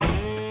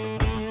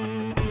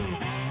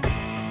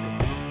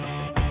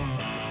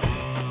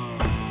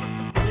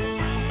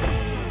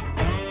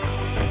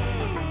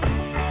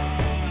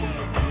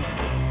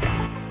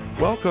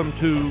Welcome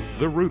to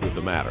The Root of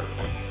the Matter,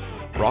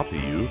 brought to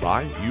you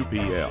by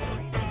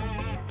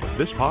UPL.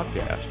 This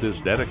podcast is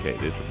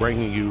dedicated to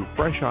bringing you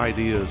fresh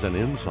ideas and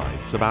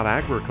insights about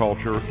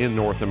agriculture in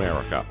North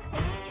America.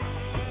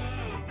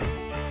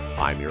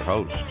 I'm your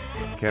host,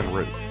 Ken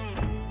Root.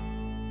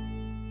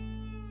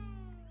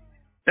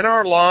 In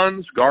our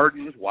lawns,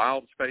 gardens,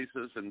 wild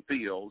spaces, and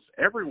fields,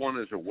 everyone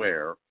is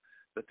aware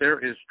that there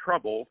is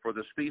trouble for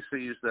the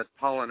species that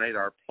pollinate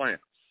our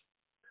plants.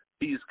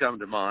 Bees come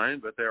to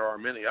mind, but there are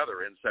many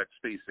other insect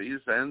species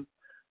and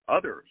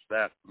others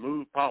that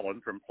move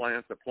pollen from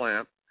plant to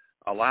plant,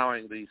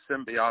 allowing the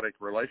symbiotic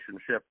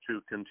relationship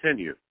to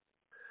continue.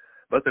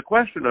 But the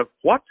question of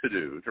what to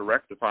do to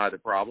rectify the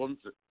problems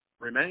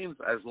remains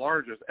as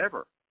large as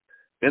ever.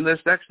 In this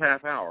next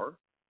half hour,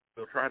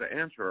 we'll try to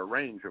answer a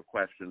range of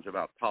questions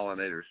about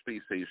pollinator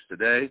species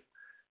today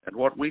and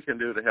what we can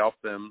do to help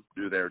them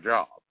do their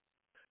job.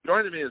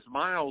 Joining me is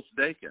Miles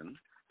Dakin.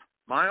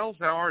 Miles,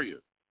 how are you?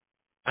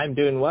 I'm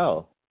doing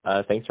well.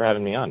 Thanks for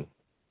having me on.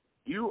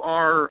 You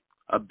are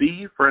a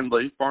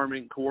bee-friendly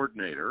farming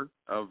coordinator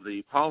of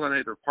the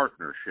Pollinator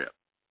Partnership.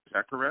 Is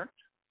that correct?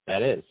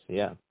 That is,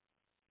 yeah.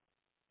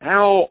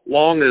 How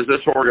long has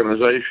this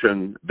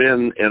organization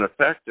been in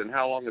effect, and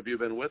how long have you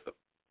been with them?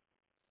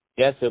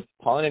 Yeah, so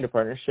Pollinator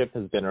Partnership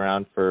has been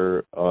around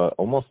for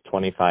almost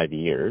 25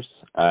 years.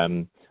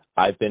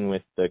 I've been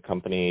with the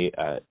company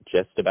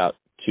just about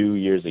 2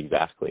 years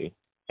exactly,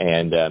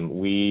 and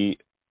we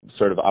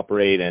sort of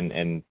operate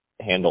and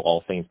handle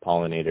all things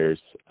pollinators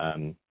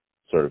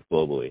sort of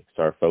globally.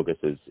 So our focus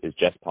is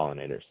just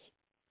pollinators.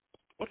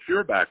 What's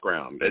your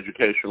background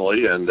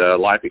educationally and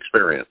life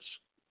experience?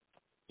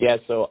 Yeah,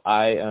 so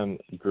I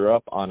grew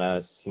up on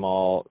a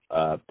small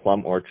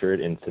plum orchard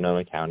in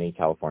Sonoma County,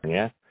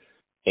 California.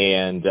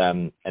 And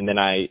then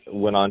I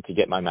went on to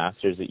get my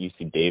master's at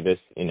UC Davis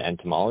in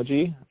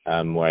entomology,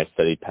 where I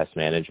studied pest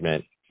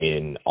management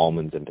in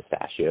almonds and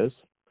pistachios.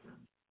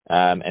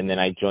 And then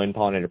I joined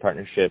Pollinator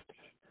Partnership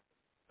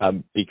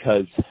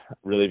because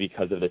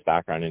of this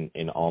background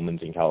in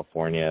almonds in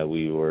California.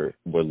 We were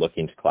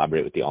looking to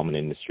collaborate with the almond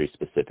industry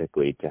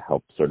specifically to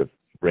help sort of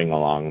bring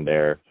along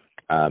their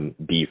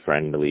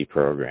bee-friendly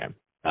program.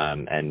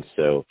 And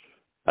so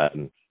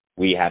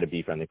we had a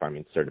bee-friendly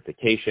farming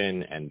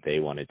certification, and they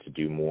wanted to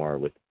do more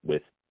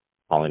with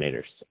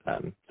pollinators.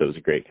 So it was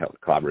a great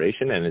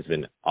collaboration, and it's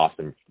been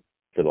awesome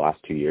for the last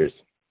 2 years.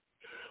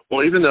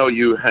 Well, even though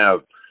you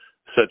have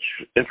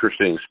such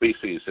interesting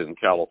species in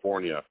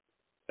California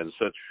and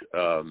such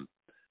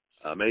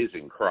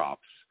amazing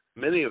crops,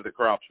 many of the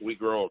crops we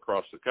grow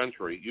across the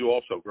country, you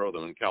also grow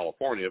them in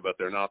California, but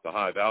they're not the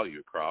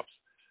high-value crops.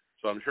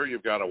 So I'm sure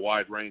you've got a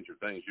wide range of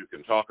things you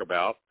can talk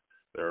about.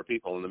 There are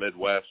people in the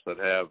Midwest that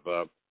have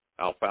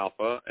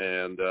alfalfa,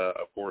 and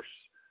of course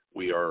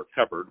we are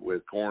covered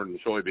with corn,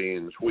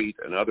 soybeans, wheat,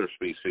 and other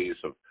species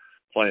of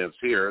plants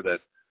here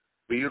that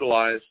we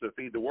utilize to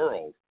feed the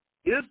world.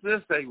 Is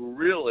this a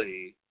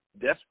really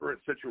desperate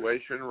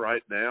situation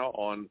right now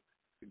on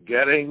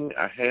getting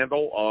a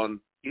handle on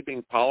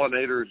keeping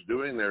pollinators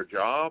doing their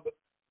job?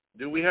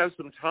 Do we have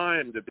some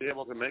time to be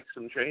able to make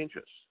some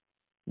changes?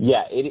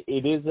 Yeah,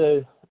 it is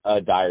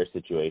a dire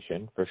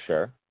situation for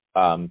sure.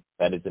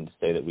 That isn't to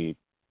say that we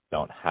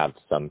don't have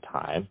some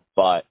time,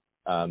 but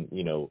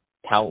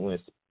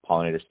countless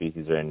pollinator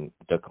species are in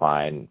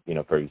decline.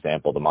 For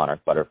example, the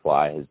monarch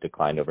butterfly has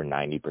declined over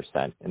 90%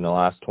 in the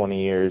last 20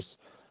 years.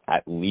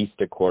 At least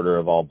a quarter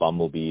of all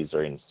bumblebees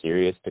are in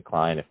serious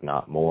decline, if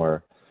not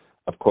more.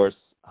 Of course,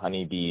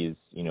 honeybees,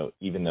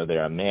 even though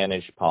they're a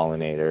managed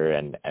pollinator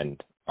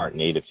and aren't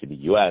native to the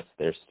U.S.,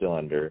 they're still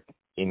under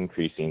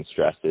increasing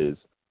stresses,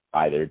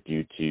 either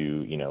due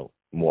to,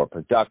 more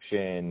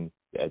production,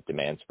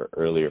 demands for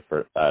earlier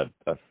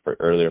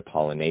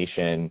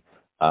pollination,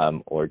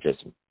 or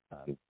just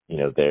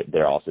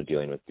they're also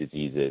dealing with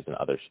diseases and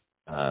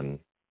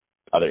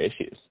other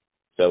issues.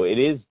 So it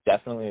is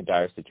definitely a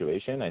dire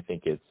situation. I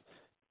think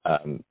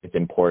it's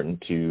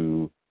important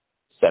to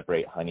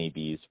separate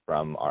honeybees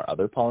from our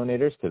other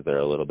pollinators because they're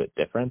a little bit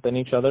different than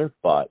each other.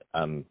 But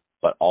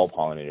all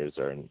pollinators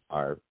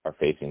are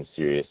facing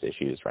serious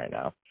issues right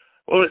now.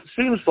 Well, it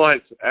seems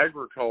like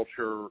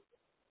agriculture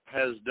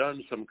has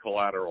done some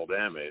collateral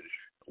damage.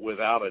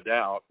 Without a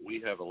doubt,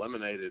 we have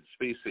eliminated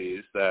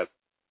species that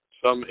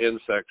some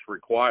insects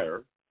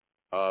require.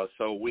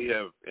 So we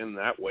have, in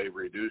that way,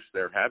 reduced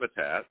their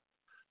habitat.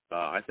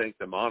 I think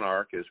the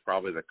monarch is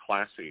probably the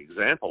classic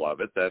example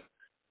of it, that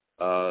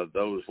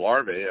those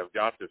larvae have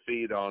got to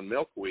feed on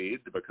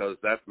milkweed because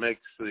that makes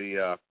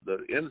the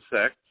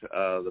insect,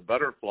 the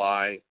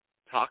butterfly,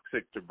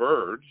 toxic to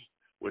birds,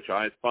 which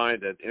I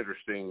find an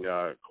interesting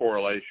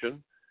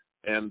correlation.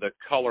 And the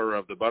color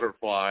of the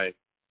butterfly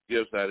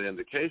gives that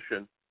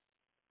indication.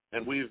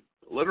 And we've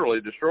literally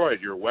destroyed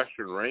your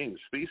western range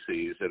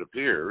species, it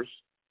appears,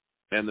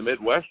 and the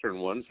Midwestern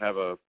ones have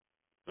a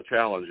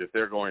challenge if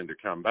they're going to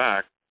come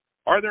back.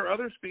 Are there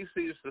other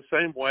species the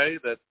same way,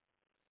 that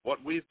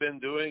what we've been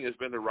doing has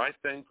been the right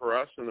thing for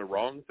us and the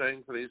wrong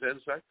thing for these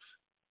insects?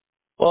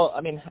 Well,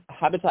 I mean,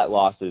 habitat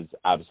loss is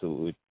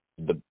absolutely,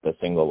 the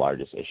single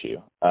largest issue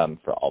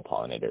for all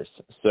pollinators.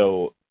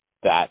 So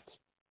that,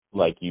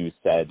 like you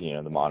said,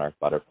 the monarch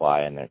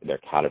butterfly and their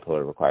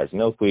caterpillar requires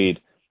milkweed.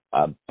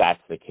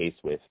 That's the case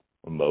with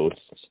most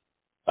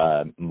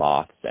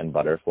moths and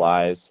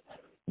butterflies.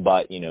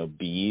 But,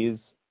 bees,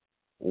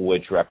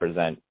 which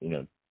represent,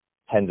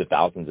 tens of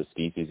thousands of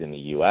species in the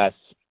U.S.,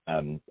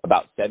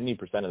 about 70%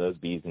 of those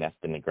bees nest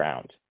in the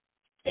ground.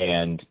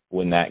 And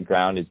when that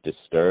ground is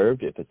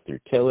disturbed, if it's through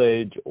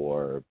tillage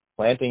or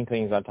planting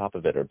things on top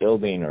of it or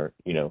building or,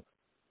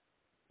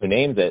 who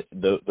names it,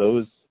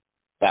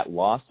 that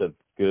loss of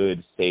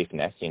good, safe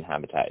nesting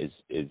habitat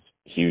is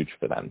huge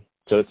for them.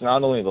 So it's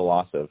not only the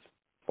loss of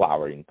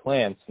flowering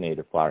plants,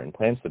 native flowering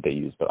plants that they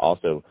use, but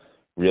also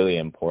really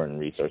important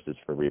resources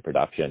for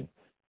reproduction.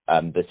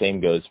 The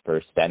same goes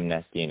for stem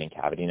nesting and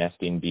cavity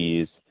nesting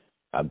bees.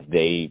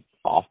 They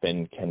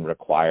often can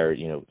require,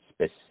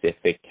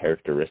 specific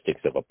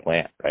characteristics of a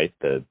plant, right?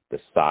 The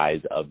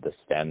size of the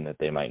stem that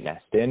they might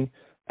nest in.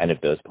 And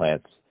if those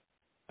plants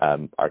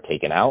are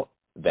taken out,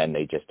 then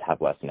they just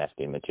have less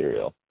nesting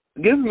material.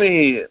 Give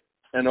me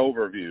an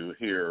overview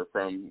here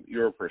from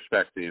your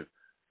perspective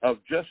of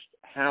just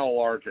how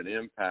large an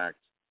impact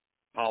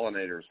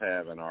pollinators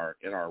have in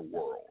our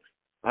world.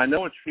 I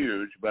know it's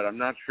huge, but I'm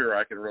not sure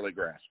I can really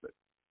grasp it.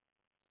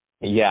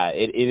 Yeah,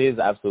 it is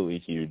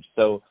absolutely huge.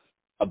 So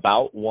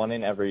about 1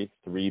 in every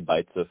 3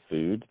 bites of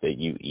food that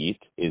you eat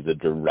is a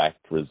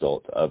direct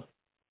result of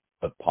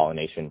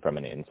pollination from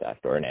an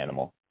insect or an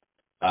animal.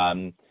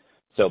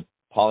 So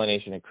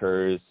pollination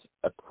occurs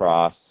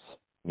across,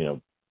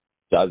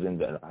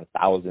 dozens and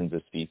thousands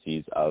of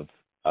species of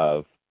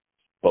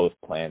both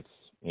plants,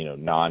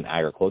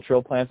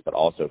 non-agricultural plants, but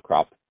also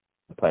crop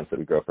plants that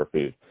we grow for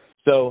food.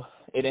 So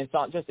it's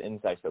not just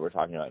insects that we're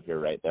talking about here,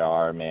 right? There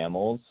are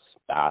mammals,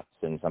 bats,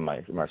 and some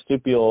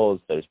marsupials.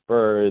 There's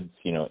birds,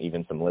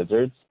 even some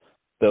lizards.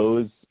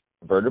 Those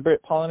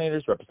vertebrate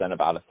pollinators represent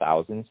about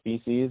 1,000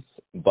 species,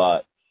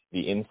 but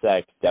the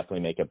insects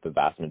definitely make up the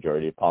vast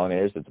majority of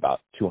pollinators. It's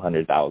about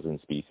 200,000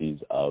 species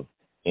of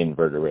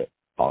invertebrate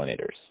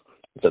pollinators.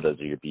 So those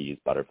are your bees,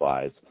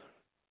 butterflies,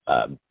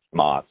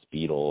 moths,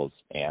 beetles,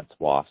 ants,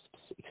 wasps,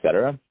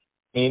 etc.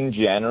 In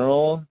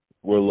general,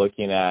 we're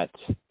looking at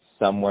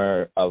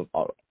somewhere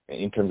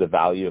in terms of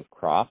value of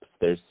crops,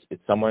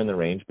 it's somewhere in the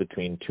range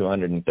between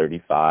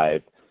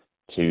 $235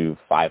 to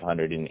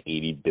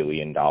 $580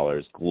 billion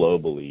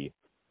globally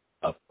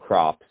of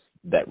crops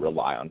that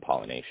rely on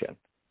pollination.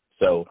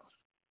 So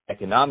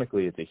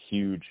economically, it's a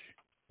huge,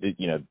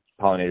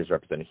 pollinators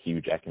represent a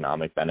huge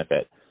economic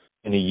benefit.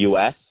 In the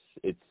U.S.,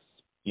 it's,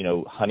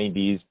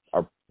 honeybees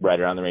are right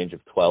around the range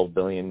of $12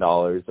 billion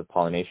of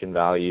pollination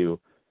value.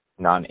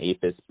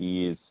 Non-aphis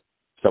bees,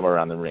 somewhere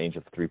around the range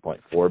of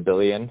 $3.4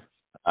 billion.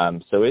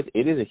 So it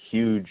is a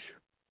huge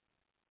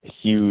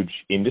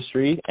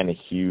industry and a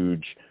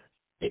huge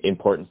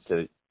importance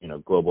to,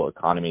 global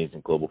economies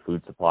and global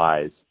food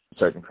supplies.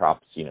 Certain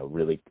crops,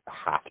 really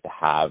have to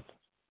have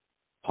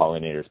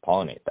pollinators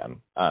pollinate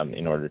them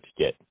in order to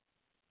get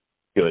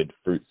good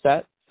fruit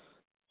set.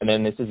 And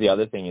then this is the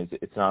other thing, is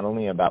it's not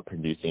only about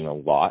producing a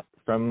lot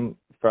from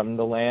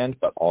the land,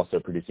 but also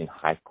producing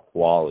high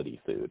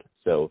quality food.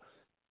 So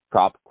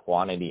crop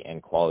quantity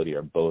and quality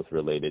are both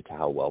related to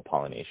how well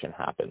pollination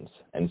happens.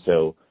 And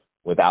so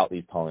without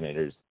these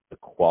pollinators, the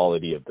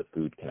quality of the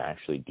food can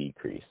actually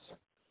decrease.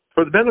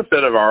 For the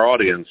benefit of our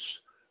audience,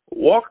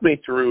 walk me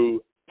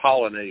through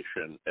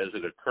pollination as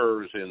it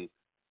occurs in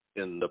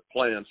the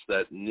plants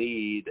that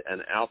need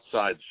an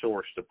outside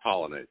source to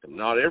pollinate them.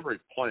 Not every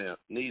plant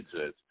needs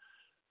it,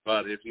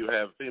 but if you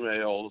have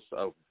females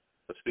of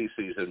a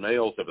species and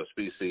males of a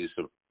species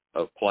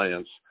of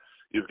plants,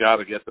 you've got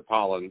to get the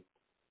pollen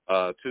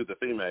to the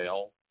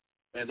female,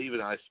 and even,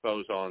 I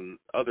suppose, on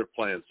other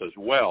plants as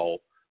well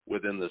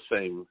within the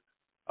same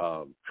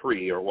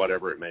tree or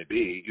whatever it may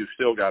be, you've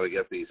still got to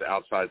get these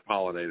outside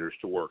pollinators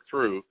to work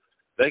through.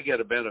 They get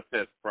a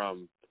benefit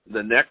from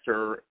the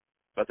nectar,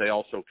 but they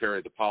also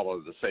carry the pollen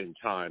at the same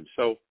time.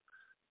 So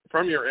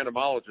from your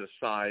entomologist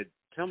side,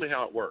 tell me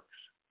how it works.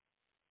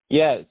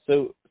 Yeah,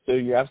 so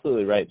you're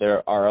absolutely right.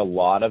 There are a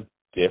lot of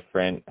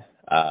different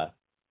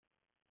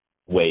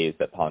ways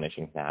that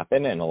pollination can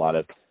happen and a lot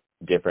of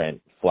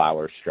different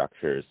flower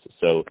structures.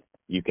 So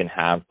you can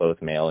have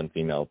both male and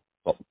female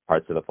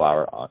parts of the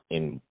flower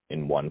in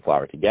one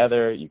flower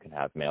together. You can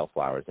have male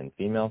flowers and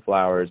female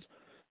flowers.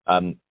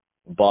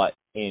 But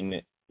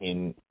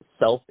in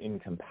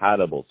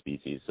self-incompatible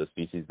species, so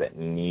species that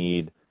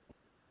need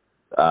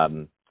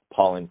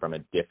pollen from a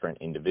different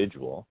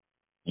individual,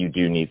 you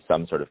do need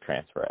some sort of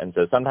transfer. And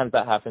so sometimes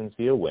that happens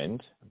via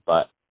wind,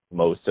 but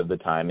most of the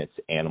time it's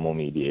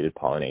animal-mediated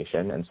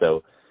pollination. And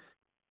so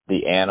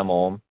the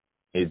animal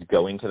is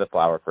going to the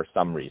flower for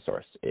some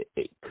resource.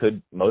 It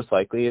could most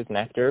likely is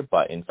nectar,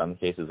 but in some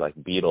cases like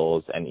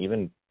beetles and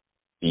even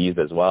bees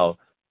as well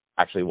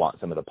actually want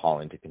some of the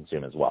pollen to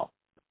consume as well.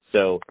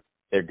 So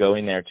they're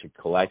going there to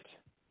collect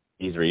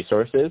these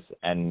resources,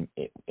 and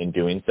in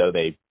doing so,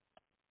 they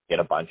get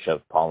a bunch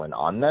of pollen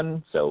on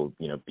them. So,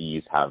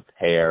 bees have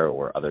hair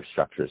or other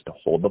structures to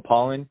hold the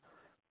pollen.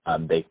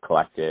 They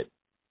collect it,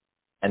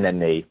 and then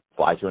they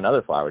fly to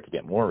another flower to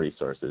get more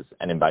resources.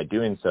 And then by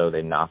doing so,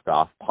 they knock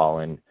off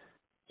pollen.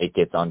 It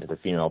gets onto the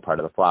female part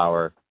of the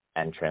flower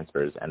and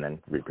transfers and then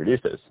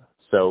reproduces.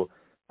 So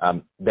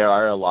there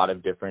are a lot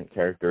of different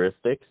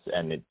characteristics,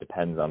 and it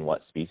depends on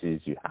what species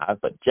you have.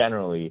 But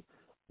generally,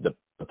 the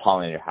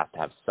pollinator has to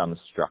have some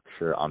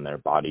structure on their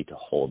body to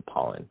hold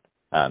pollen,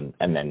 and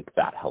then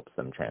that helps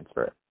them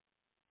transfer it.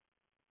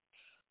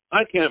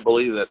 I can't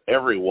believe that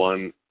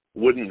everyone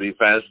wouldn't be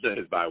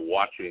fascinated by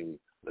watching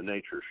the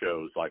nature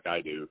shows like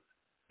I do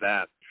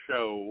that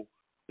show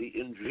the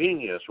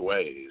ingenious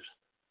ways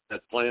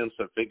that plants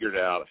have figured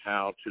out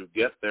how to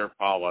get their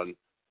pollen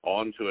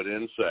onto an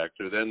insect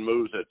who then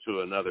moves it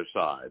to another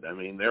side. I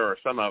mean, there are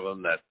some of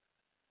them that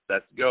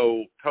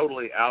go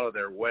totally out of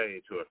their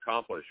way to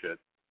accomplish it.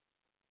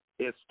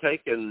 It's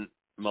taken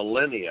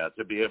millennia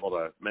to be able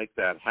to make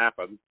that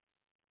happen.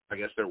 I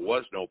guess there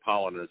was no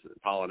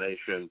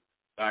pollination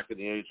back in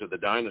the age of the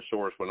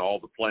dinosaurs when all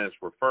the plants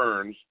were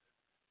ferns,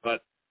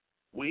 but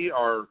we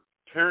are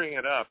tearing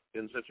it up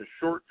in such a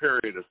short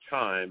period of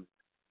time.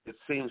 It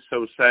seems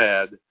so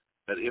sad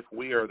that if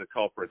we are the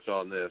culprits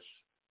on this,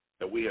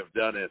 that we have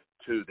done it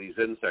to these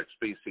insect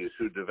species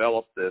who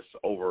developed this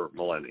over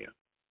millennia.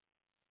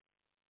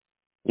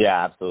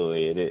 Yeah,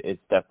 absolutely.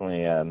 It's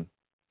definitely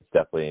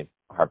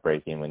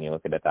heartbreaking when you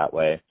look at it that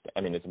way.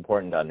 I mean, it's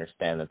important to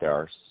understand that there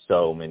are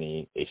so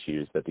many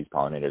issues that these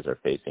pollinators are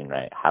facing,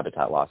 right?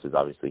 Habitat loss is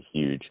obviously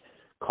huge.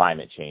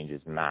 Climate change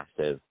is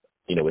massive.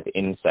 You know, with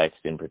insects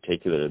in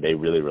particular, they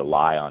really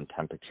rely on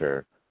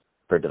temperature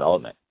for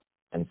development.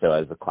 And so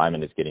as the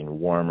climate is getting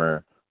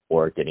warmer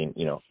or getting,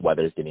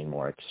 weather's getting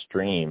more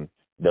extreme,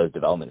 those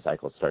development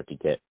cycles start to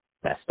get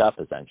messed up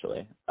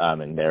essentially.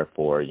 And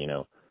therefore,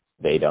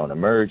 they don't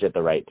emerge at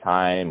the right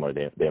time, or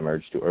they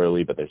emerge too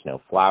early, but there's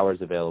no flowers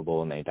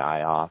available and they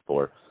die off,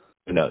 or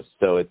who knows.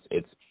 So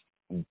it's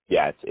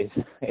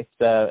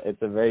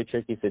a very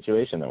tricky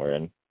situation that we're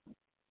in.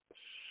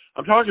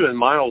 I'm talking with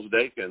Miles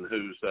Dakin,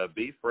 who's a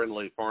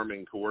bee-friendly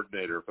farming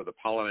coordinator for the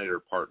Pollinator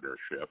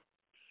Partnership.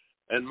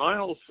 And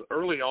Miles,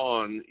 early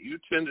on, you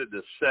tended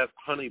to set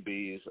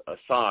honeybees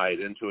aside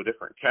into a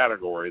different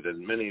category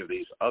than many of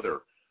these other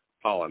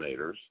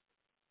pollinators.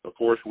 Of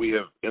course, we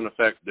have, in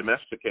effect,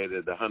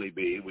 domesticated the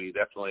honeybee. We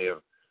definitely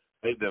have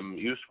made them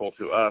useful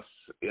to us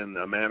in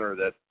a manner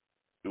that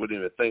you wouldn't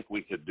even think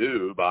we could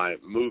do by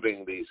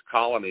moving these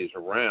colonies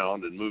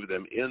around and moving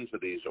them into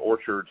these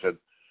orchards and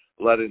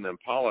letting them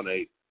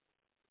pollinate.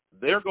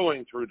 They're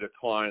going through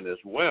decline as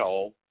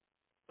well.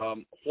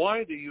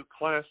 Why do you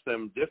class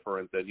them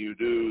different than you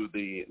do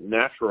the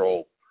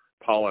natural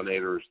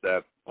pollinators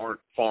that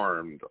aren't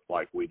farmed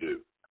like we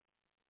do?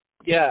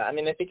 Yeah, I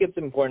mean, I think it's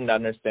important to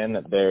understand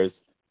that there's,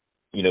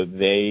 we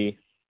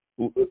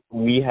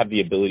have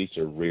the ability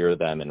to rear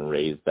them and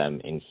raise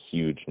them in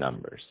huge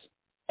numbers.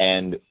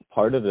 And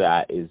part of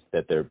that is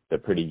that they're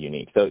pretty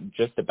unique. So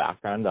just a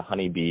background, the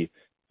honeybee,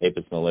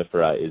 Apis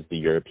mellifera, is the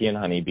European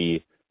honeybee.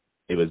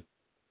 It was,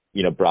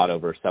 brought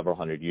over several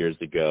hundred years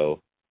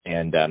ago.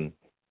 And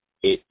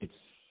it's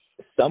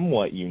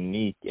somewhat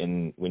unique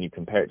when you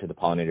compare it to the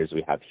pollinators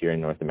we have here in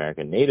North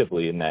America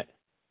natively, in that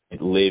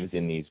it lives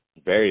in these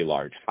very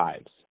large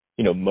hives.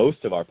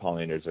 Most of our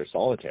pollinators are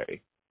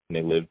solitary, and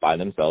they live by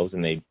themselves,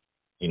 and they,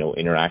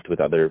 interact with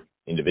other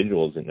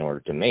individuals in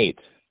order to mate,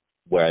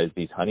 whereas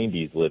these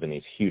honeybees live in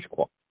these huge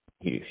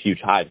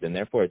hives, and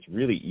therefore it's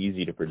really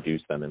easy to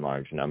produce them in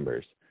large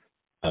numbers.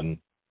 And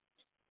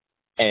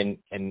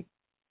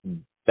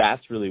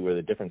that's really where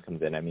the difference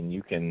comes in. I mean,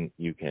 you can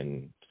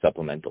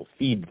supplemental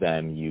feed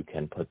them, you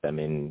can put them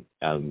in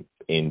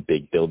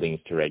big buildings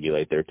to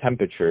regulate their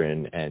temperature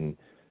and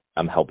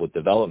help with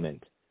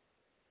development,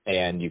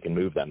 and you can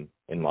move them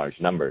in large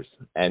numbers.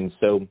 And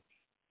so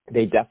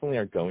they definitely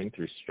are going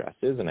through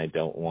stresses, and I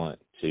don't want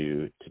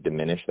to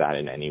diminish that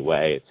in any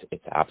way.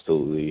 It's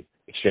absolutely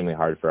extremely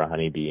hard for a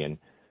honeybee, and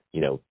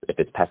if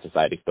it's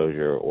pesticide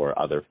exposure or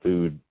other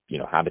food,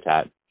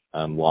 habitat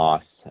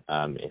loss,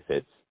 if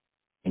it's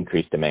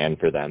increased demand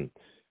for them.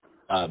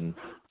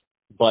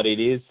 But it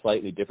is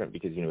slightly different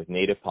because, with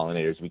native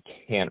pollinators, we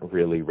can't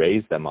really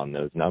raise them on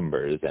those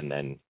numbers and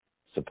then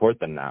support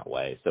them that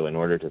way. So in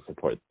order to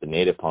support the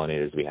native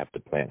pollinators, we have to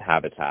plant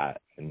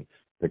habitat and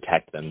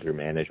protect them through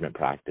management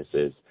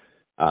practices.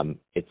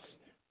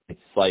 It's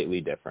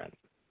slightly different.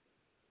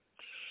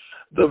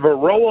 The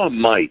varroa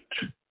mite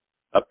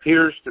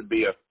appears to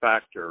be a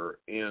factor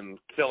in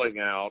killing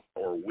out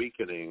or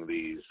weakening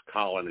these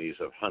colonies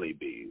of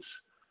honeybees.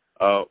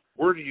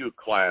 Where do you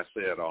class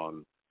it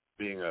on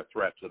being a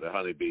threat to the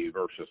honeybee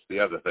versus the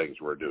other things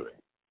we're doing?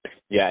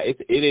 Yeah, it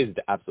is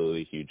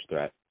absolutely a huge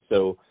threat.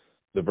 So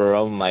the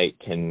varroa mite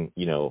can,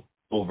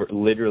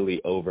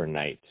 literally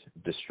overnight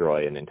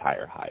destroy an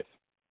entire hive.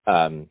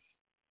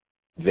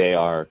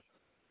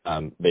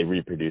 They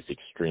reproduce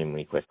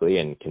extremely quickly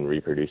and can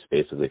reproduce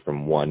basically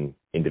from one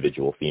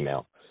individual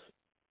female.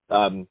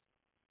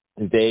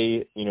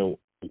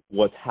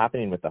 What's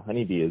happening with the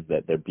honeybee is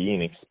that they're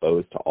being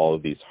exposed to all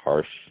of these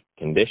harsh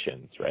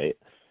conditions, right?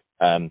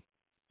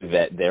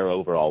 that they're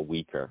overall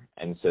weaker.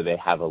 And so they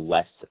have a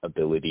less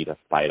ability to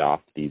fight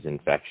off these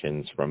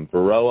infections from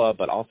Varroa,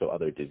 but also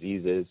other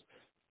diseases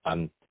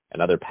and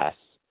other pests.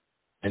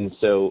 And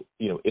so,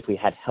 if we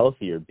had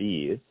healthier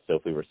bees, so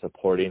if we were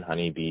supporting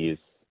honeybees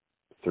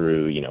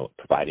through,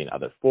 providing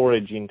other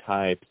foraging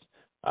types,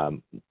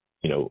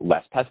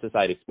 less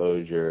pesticide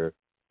exposure,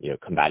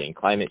 combating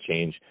climate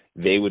change,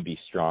 they would be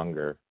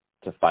stronger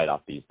to fight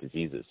off these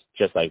diseases,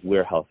 just like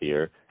we're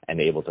healthier and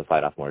able to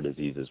fight off more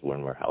diseases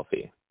when we're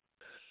healthy.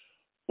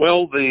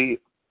 Well, the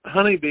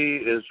honeybee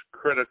is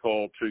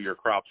critical to your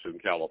crops in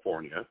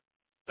California.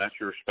 That's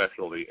your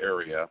specialty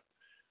area.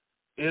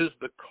 Is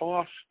the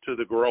cost to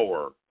the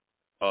grower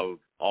of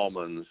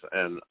almonds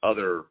and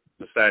other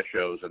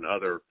pistachios and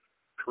other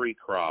tree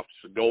crops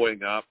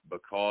going up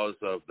because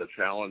of the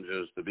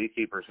challenges the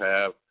beekeepers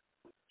have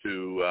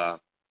to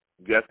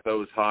get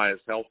those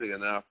hives healthy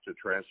enough to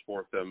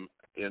transport them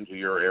into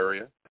your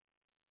area?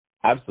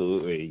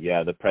 Absolutely,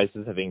 yeah. The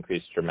prices have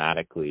increased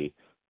dramatically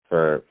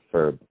for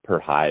per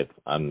hive.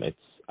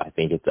 I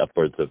think it's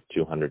upwards of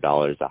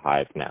 $200 a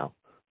hive now.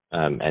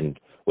 And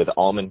with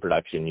almond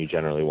production, you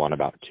generally want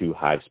about 2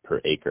 hives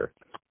per acre.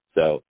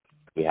 So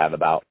we have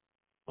about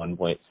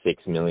 1.6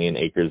 million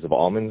acres of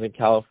almonds in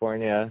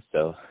California.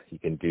 So you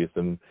can do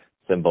some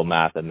simple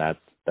math, and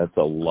that's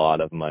a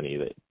lot of money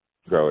that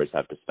growers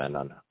have to spend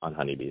on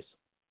honeybees.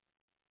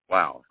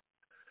 Wow.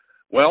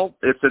 Well,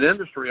 it's an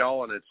industry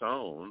all on its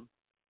own.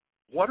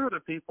 What are the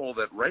people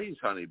that raise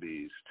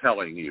honeybees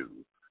telling you?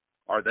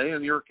 Are they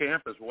in your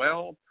camp as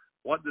well?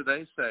 What do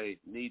they say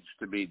needs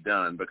to be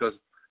done? Because,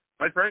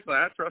 quite frankly,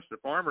 I trust the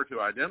farmer to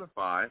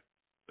identify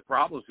the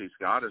problems he's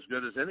got as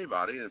good as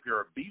anybody. And if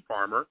you're a bee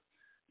farmer,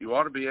 you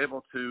ought to be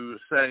able to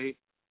say,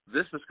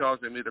 this is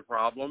causing me the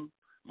problem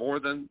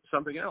more than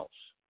something else.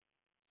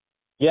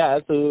 Yeah,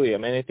 absolutely. I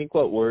mean, I think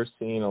what we're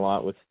seeing a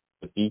lot with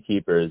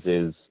beekeepers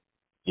is,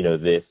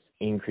 this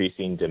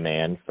increasing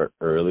demand for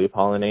early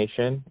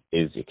pollination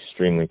is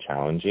extremely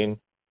challenging.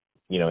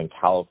 In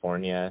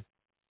California,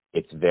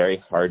 it's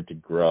very hard to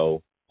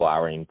grow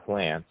flowering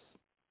plants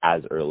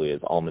as early as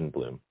almond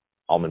bloom.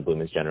 Almond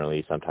bloom is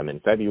generally sometime in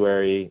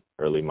February,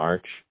 early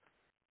March.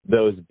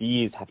 Those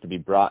bees have to be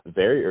brought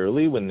very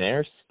early when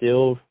they're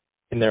still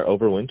in their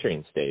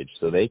overwintering stage.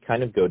 So they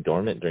kind of go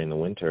dormant during the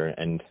winter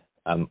and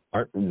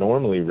aren't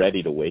normally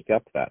ready to wake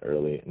up that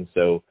early. And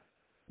so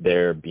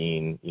they're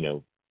being,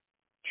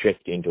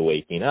 tricked into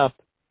waking up.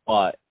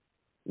 But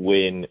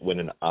when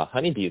a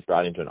honeybee is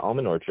brought into an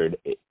almond orchard,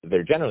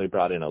 they're generally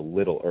brought in a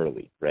little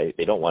early, right?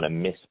 They don't want to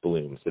miss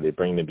bloom. So they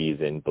bring the bees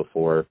in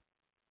before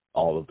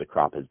all of the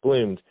crop has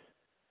bloomed.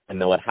 And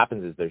then what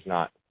happens is there's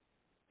not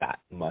that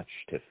much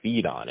to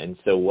feed on. And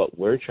so what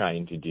we're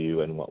trying to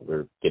do and what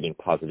we're getting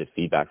positive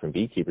feedback from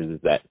beekeepers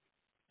is that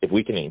if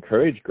we can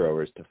encourage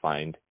growers to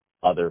find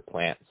other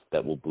plants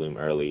that will bloom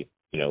early,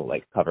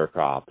 like cover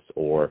crops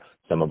or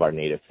some of our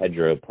native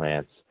hedgerow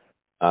plants,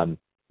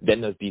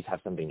 then those bees have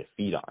something to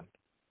feed on.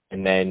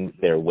 And then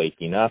they're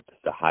waking up,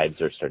 the hives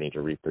are starting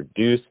to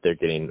reproduce, they're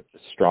getting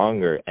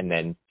stronger, and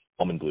then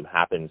almond bloom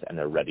happens and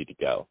they're ready to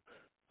go.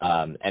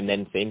 And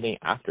then same thing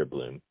after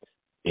bloom.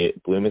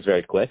 Bloom is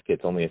very quick.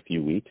 It's only a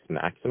few weeks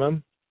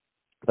maximum,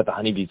 but the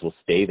honeybees will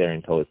stay there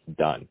until it's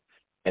done.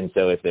 And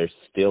so if there's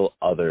still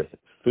other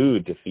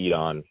food to feed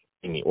on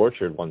in the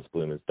orchard once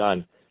bloom is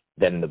done,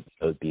 then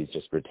those bees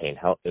just remain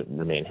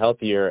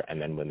healthier. And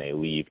then when they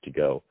leave to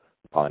go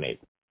pollinate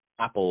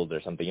apples or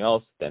something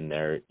else, then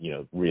they're,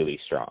 really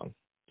strong.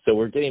 So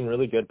we're getting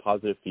really good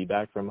positive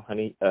feedback from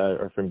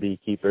from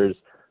beekeepers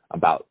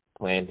about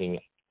planting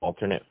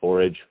alternate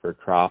forage for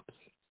crops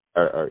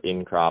or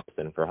in crops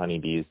and for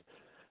honeybees.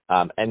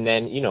 And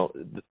then,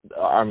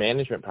 our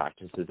management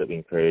practices that we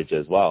encourage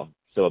as well.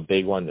 So a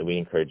big one that we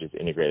encourage is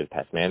integrated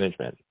pest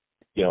management.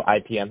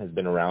 IPM has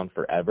been around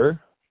forever,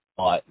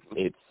 but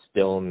it's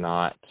still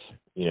not,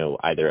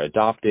 either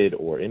adopted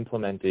or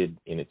implemented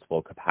in its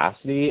full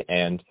capacity.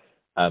 And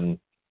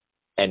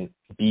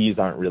bees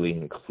aren't really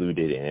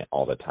included in it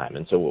all the time.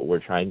 And so what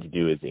we're trying to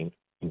do is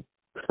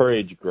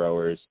encourage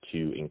growers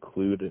to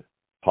include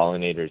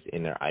pollinators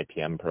in their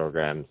IPM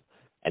programs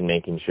and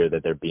making sure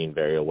that they're being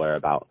very aware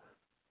about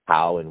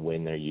how and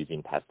when they're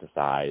using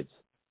pesticides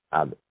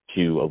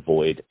to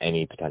avoid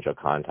any potential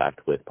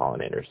contact with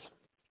pollinators.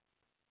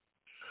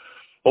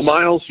 Well,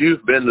 Miles,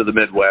 you've been to the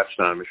Midwest,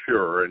 I'm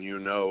sure, and you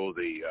know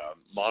the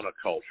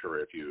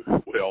monoculture, if you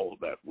will,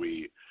 that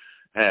we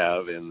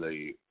have in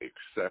the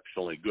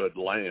exceptionally good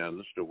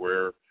lands to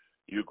where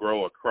you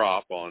grow a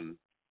crop on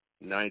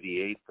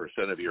 98%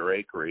 of your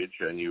acreage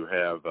and you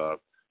have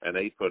an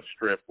 8-foot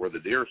strip where the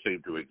deer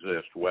seem to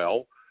exist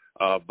well,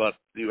 but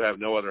you have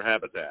no other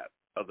habitat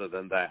other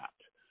than that.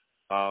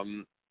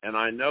 And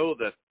I know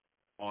that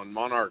on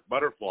monarch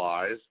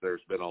butterflies,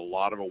 there's been a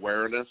lot of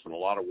awareness and a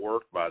lot of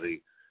work by the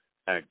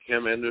ag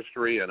chem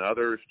industry and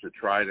others to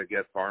try to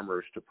get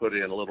farmers to put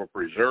in little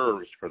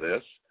preserves for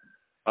this.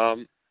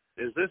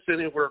 Is this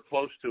anywhere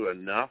close to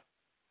enough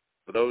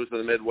for those in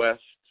the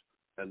Midwest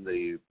and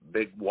the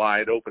big,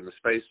 wide open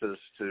spaces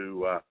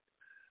to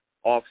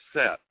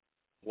offset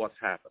what's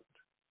happened?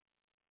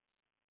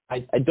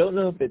 I don't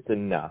know if it's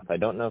enough. I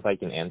don't know if I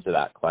can answer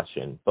that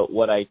question. But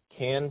what I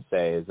can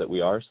say is that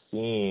we are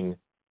seeing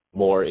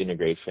more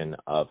integration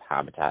of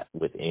habitat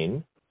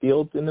within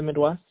fields in the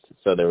Midwest.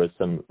 So there was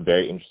some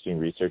very interesting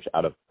research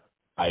out of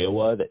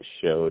Iowa that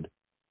showed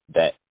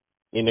that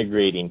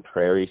integrating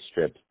prairie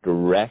strips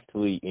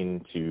directly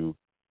into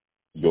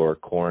your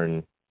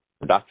corn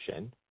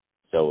production,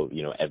 so,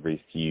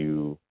 every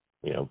few,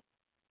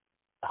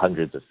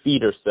 hundreds of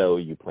feet or so,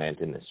 you plant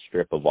in this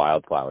strip of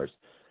wildflowers.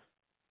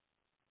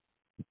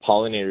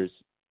 Pollinators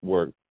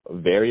were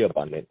very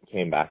abundant,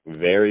 came back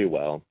very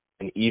well,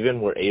 and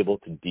even were able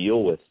to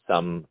deal with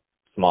some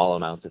small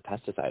amounts of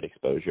pesticide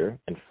exposure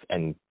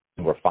and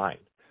were fine.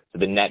 So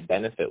the net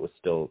benefit was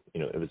still,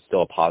 it was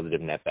still a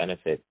positive net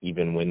benefit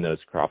even when those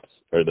crops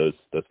or those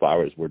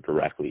flowers were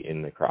directly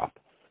in the crop.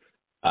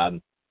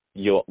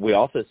 We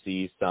also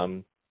see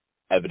some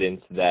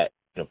evidence that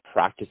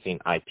practicing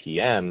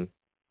IPM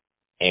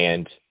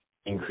and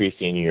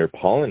increasing your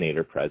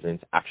pollinator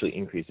presence actually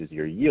increases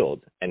your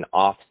yield and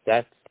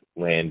offsets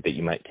land that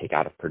you might take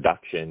out of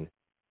production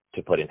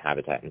to put in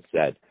habitat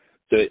instead.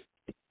 So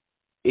it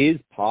is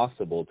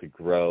possible to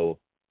grow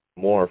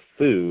more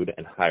food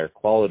and higher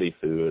quality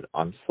food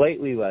on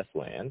slightly less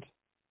land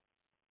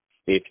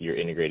if you're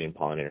integrating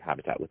pollinator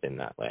habitat within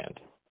that land.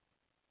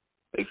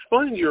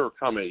 Explain your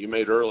comment you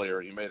made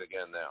earlier, you made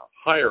again now,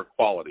 higher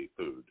quality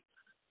food.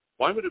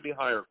 Why would it be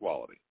higher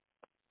quality?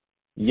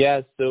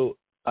 Yeah, so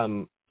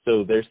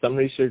there's some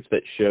research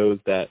that shows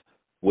that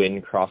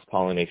when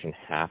cross-pollination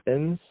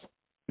happens,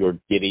 you're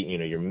getting,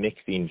 you're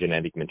mixing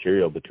genetic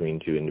material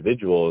between two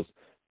individuals,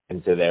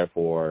 and so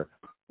therefore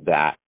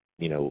that,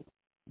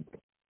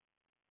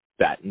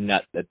 that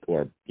nut that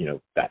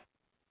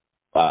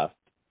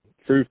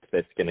fruit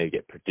that's going to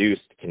get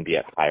produced can be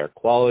at higher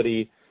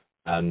quality.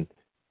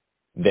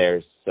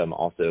 There's some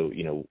also,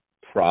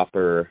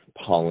 proper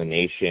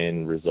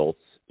pollination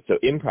results. So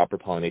improper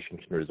pollination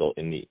can result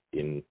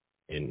in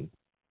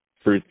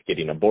fruits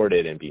getting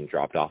aborted and being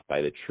dropped off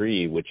by the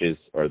tree,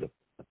 or the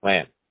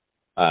plant,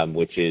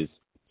 which is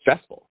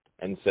stressful.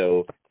 And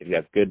so if you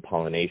have good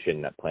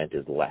pollination, that plant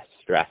is less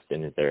stressed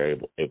and they're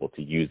able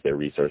to use their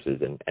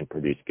resources and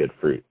produce good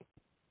fruit.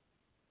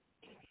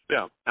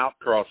 Yeah,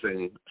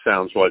 outcrossing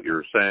sounds what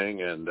you're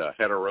saying, and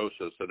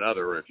heterosis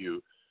another, if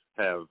you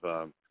have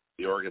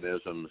the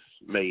organisms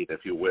mate, if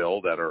you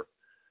will, that are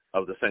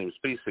of the same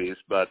species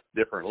but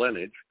different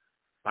lineage.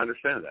 I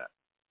understand that.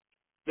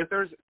 If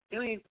there's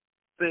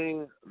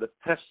anything the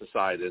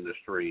pesticide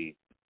industry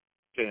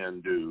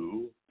can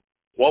do,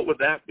 what would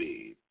that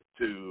be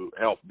to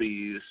help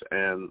bees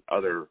and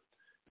other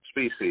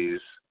species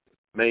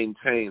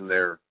maintain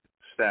their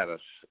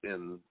status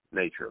in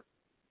nature?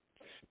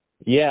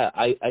 Yeah,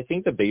 I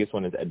think the biggest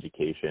one is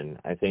education.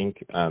 I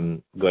think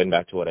going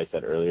back to what I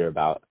said earlier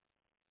about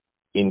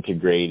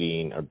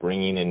integrating or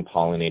bringing in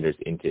pollinators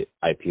into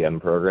IPM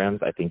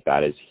programs, I think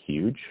that is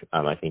huge.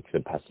 I think the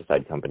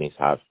pesticide companies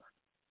have,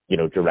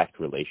 direct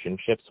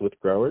relationships with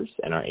growers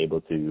and are able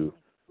to,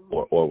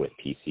 or with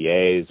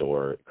PCAs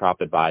or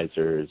crop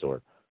advisors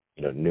or,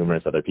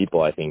 numerous other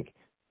people. I think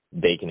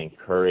they can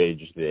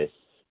encourage this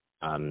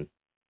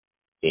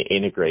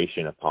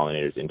integration of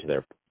pollinators into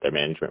their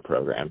management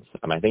programs.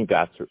 I think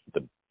that's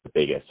the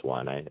biggest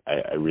one.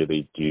 I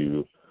really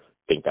do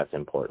think that's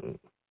important.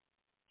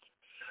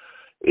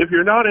 If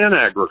you're not in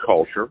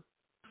agriculture,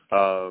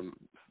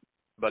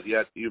 but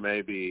yet you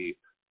may be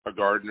a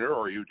gardener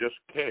or you just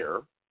care,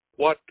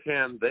 what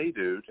can they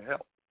do to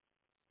help?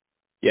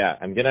 Yeah,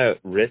 I'm going to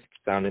risk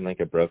sounding like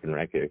a broken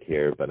record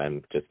here, but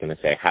I'm just going to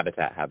say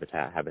habitat.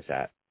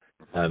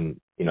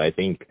 I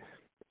think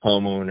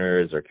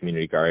homeowners or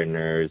community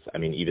gardeners,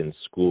 even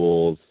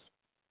schools,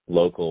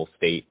 local,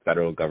 state,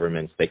 federal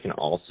governments, they can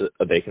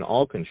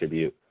all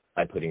contribute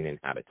by putting in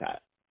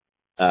habitat.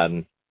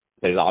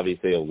 There's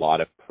obviously a lot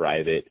of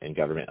private and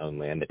government-owned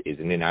land that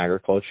isn't in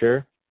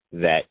agriculture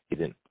that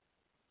isn't,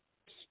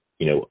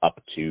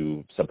 up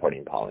to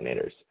supporting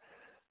pollinators.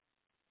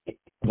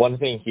 One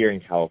thing here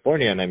in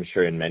California, and I'm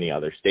sure in many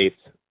other states,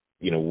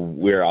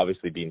 we're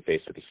obviously being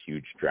faced with a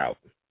huge drought.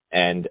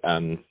 And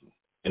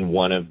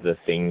one of the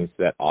things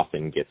that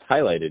often gets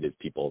highlighted is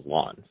people's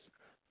lawns.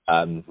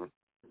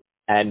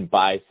 And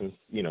by some,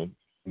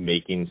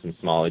 making some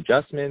small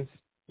adjustments,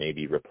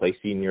 maybe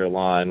replacing your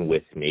lawn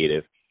with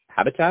native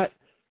habitat,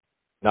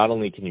 not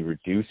only can you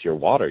reduce your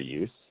water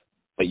use,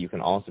 but you can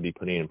also be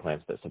putting in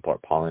plants that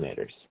support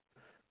pollinators.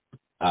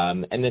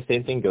 And the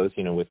same thing goes,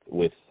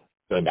 with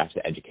going back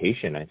to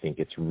education. I think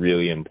it's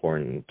really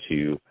important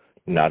to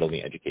not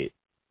only educate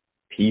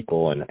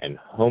people and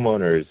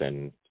homeowners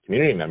and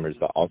community members,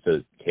 but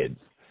also kids.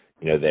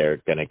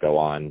 They're going to go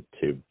on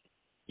to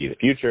be the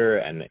future,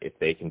 and if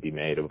they can be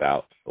made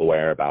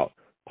aware about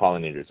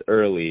pollinators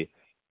early,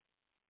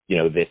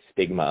 this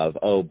stigma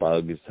of,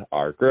 bugs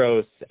are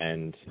gross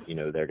and,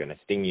 they're going to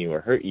sting you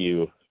or hurt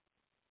you,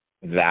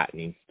 that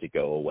needs to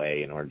go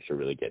away in order to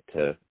really get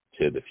to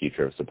the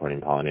future of supporting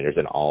pollinators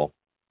and all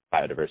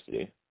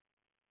biodiversity.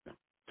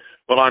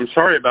 Well, I'm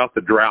sorry about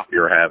the drought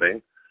you're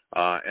having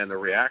and the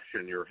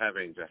reaction you're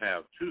having to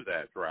have to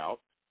that drought.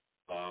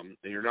 And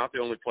you're not the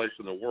only place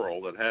in the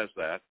world that has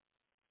that,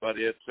 but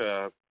it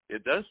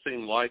does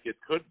seem like it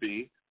could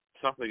be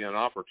something, an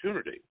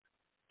opportunity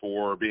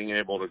for being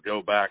able to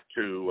go back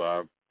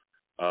to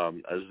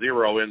a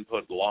zero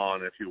input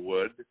lawn, if you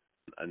would,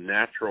 a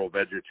natural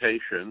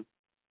vegetation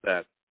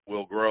that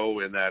will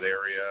grow in that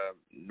area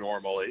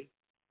normally.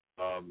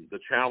 The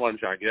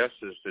challenge, I guess,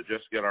 is to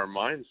just get our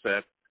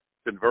mindset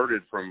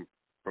converted from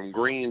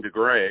green to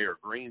gray or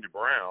green to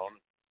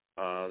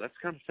brown. That's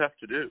kind of tough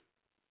to do.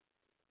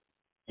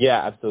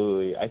 Yeah,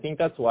 absolutely. I think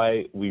that's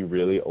why we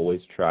really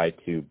always try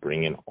to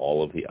bring in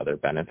all of the other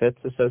benefits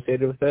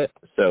associated with it.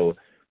 So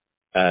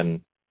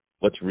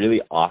what's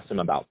really awesome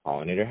about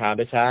pollinator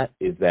habitat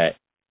is that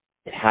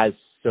it has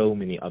so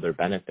many other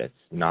benefits,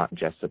 not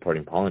just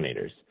supporting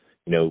pollinators.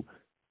 You know,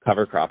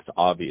 cover crops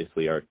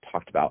obviously are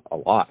talked about a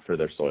lot for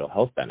their soil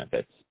health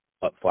benefits,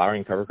 but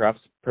flowering cover crops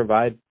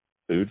provide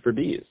food for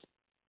bees.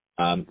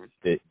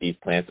 These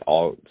plants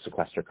all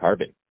sequester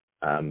carbon.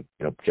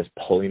 Just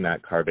pulling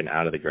that carbon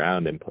out of the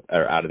ground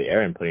or out of the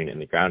air and putting it in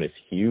the ground is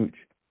huge.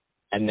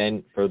 And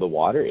then for the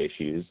water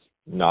issues,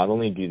 not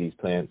only do these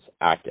plants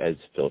act as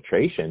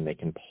filtration, they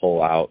can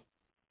pull out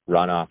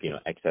runoff,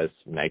 excess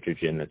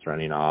nitrogen that's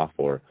running off,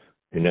 or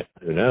who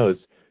knows,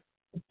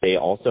 they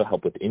also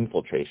help with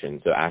infiltration,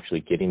 so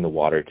actually getting the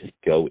water to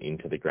go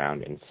into the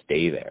ground and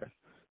stay there.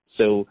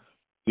 So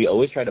we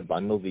always try to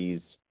bundle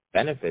these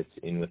benefits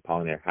in with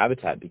pollinator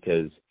habitat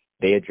because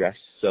they address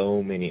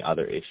so many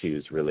other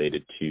issues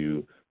related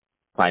to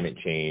climate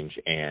change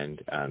and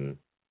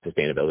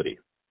sustainability.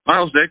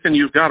 Miles Dakin,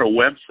 you've got a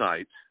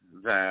website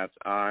that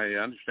I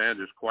understand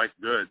is quite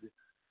good.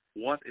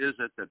 What is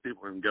it that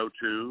people can go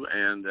to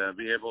and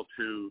be able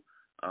to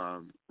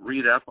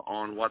read up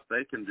on what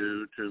they can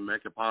do to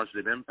make a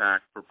positive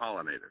impact for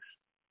pollinators?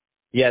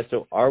 Yeah,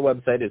 so our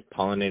website is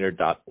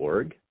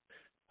pollinator.org.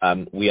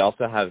 We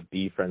also have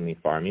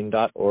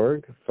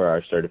beefriendlyfarming.org for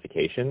our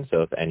certification.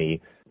 So if any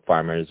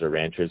farmers or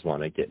ranchers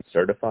want to get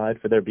certified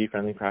for their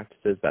bee-friendly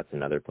practices, that's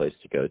another place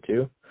to go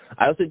to.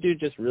 I also do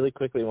just really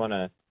quickly want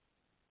to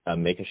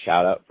make a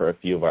shout out for a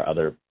few of our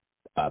other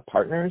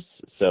partners.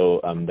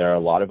 So there are a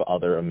lot of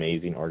other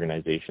amazing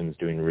organizations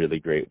doing really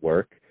great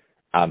work.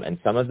 And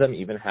some of them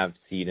even have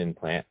seed and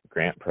plant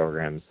grant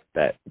programs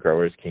that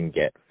growers can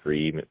get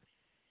free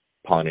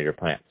pollinator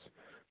plants.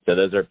 So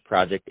those are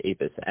Project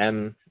Apis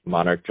M,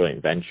 Monarch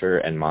Joint Venture,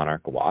 and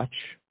Monarch Watch.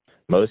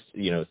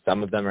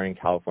 Some of them are in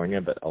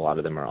California, but a lot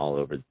of them are all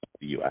over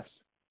the U.S.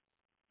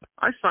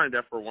 I signed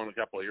up for one a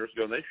couple of years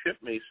ago, and they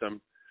shipped me some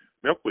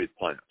milkweed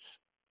plants,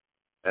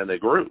 and they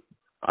grew.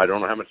 I don't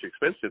know how much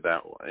expense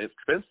that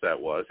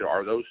was.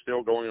 Are those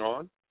still going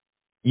on?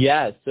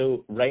 Yeah,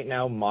 so right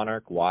now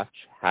Monarch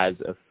Watch has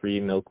a free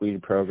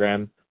milkweed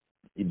program.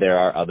 There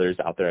are others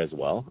out there as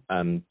well.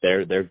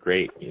 They're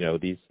great.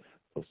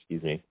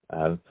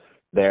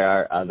 There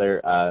are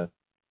other.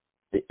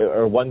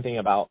 Or one thing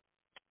about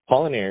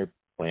pollinator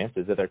plants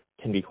is that they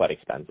can be quite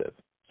expensive.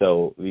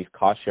 So these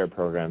cost share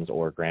programs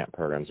or grant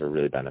programs are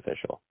really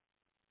beneficial.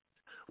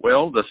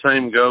 Well, the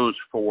same goes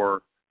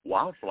for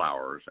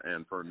wildflowers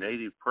and for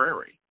native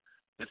prairie.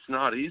 It's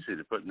not easy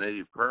to put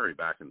native prairie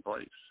back in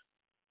place.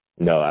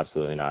 No,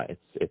 absolutely not.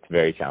 It's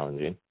very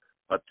challenging.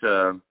 But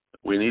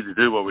we need to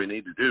do what we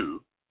need to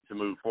do to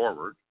move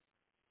forward,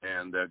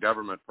 and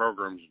government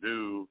programs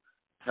do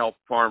help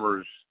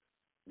farmers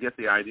get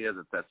the idea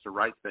that that's the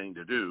right thing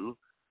to do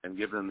and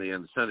give them the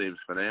incentives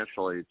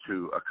financially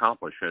to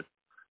accomplish it.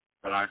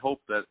 But I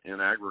hope that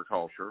in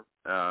agriculture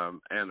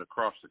and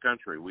across the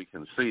country, we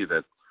can see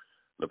that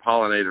the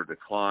pollinator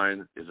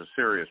decline is a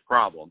serious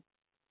problem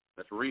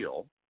that's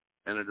real,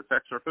 and it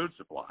affects our food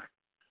supply.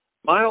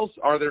 Miles,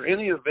 are there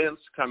any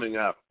events coming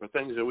up or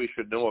things that we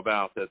should know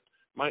about that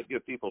might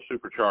get people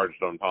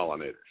supercharged on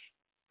pollinators?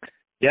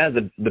 Yeah,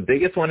 the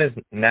biggest one is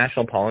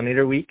National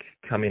Pollinator Week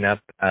coming up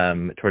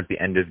towards the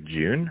end of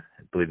June.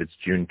 I believe it's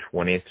June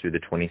 20th through the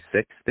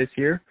 26th this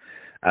year.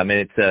 And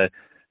it's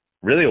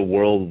really a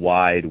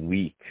worldwide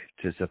week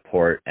to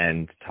support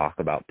and talk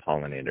about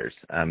pollinators.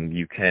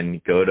 You can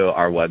go to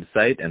our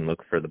website and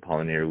look for the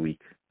Pollinator Week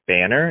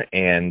banner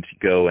and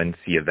go and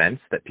see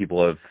events that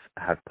people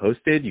have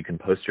posted. You can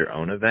post your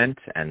own event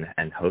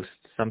and host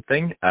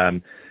something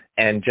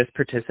and just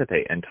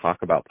participate and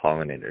talk about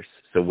pollinators.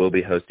 So we'll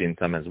be hosting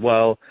some as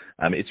well.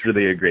 It's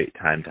really a great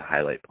time to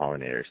highlight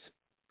pollinators.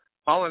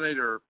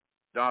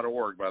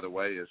 Pollinator.org, by the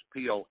way, is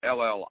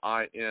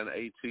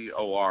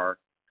POLLINATOR.org.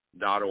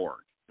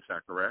 Is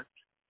that correct?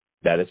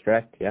 That is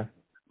correct, yeah.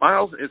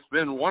 Miles, it's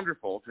been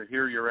wonderful to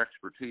hear your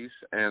expertise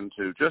and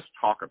to just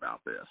talk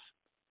about this.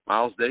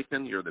 Miles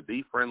Dakin, you're the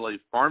Bee Friendly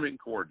Farming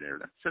Coordinator.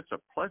 That's such a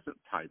pleasant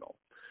title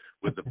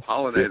with the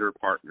Pollinator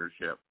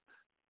Partnership.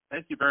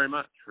 Thank you very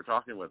much for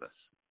talking with us.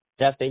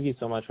 Yeah, thank you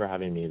so much for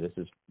having me. This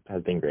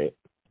has been great.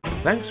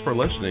 Thanks for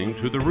listening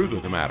to The Root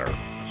of the Matter,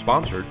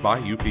 sponsored by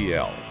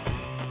UPL.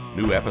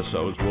 New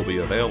episodes will be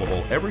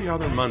available every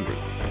other Monday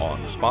on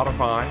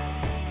Spotify,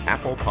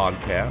 Apple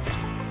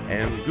Podcasts,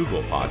 and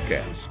Google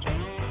Podcasts.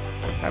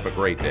 Have a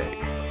great day.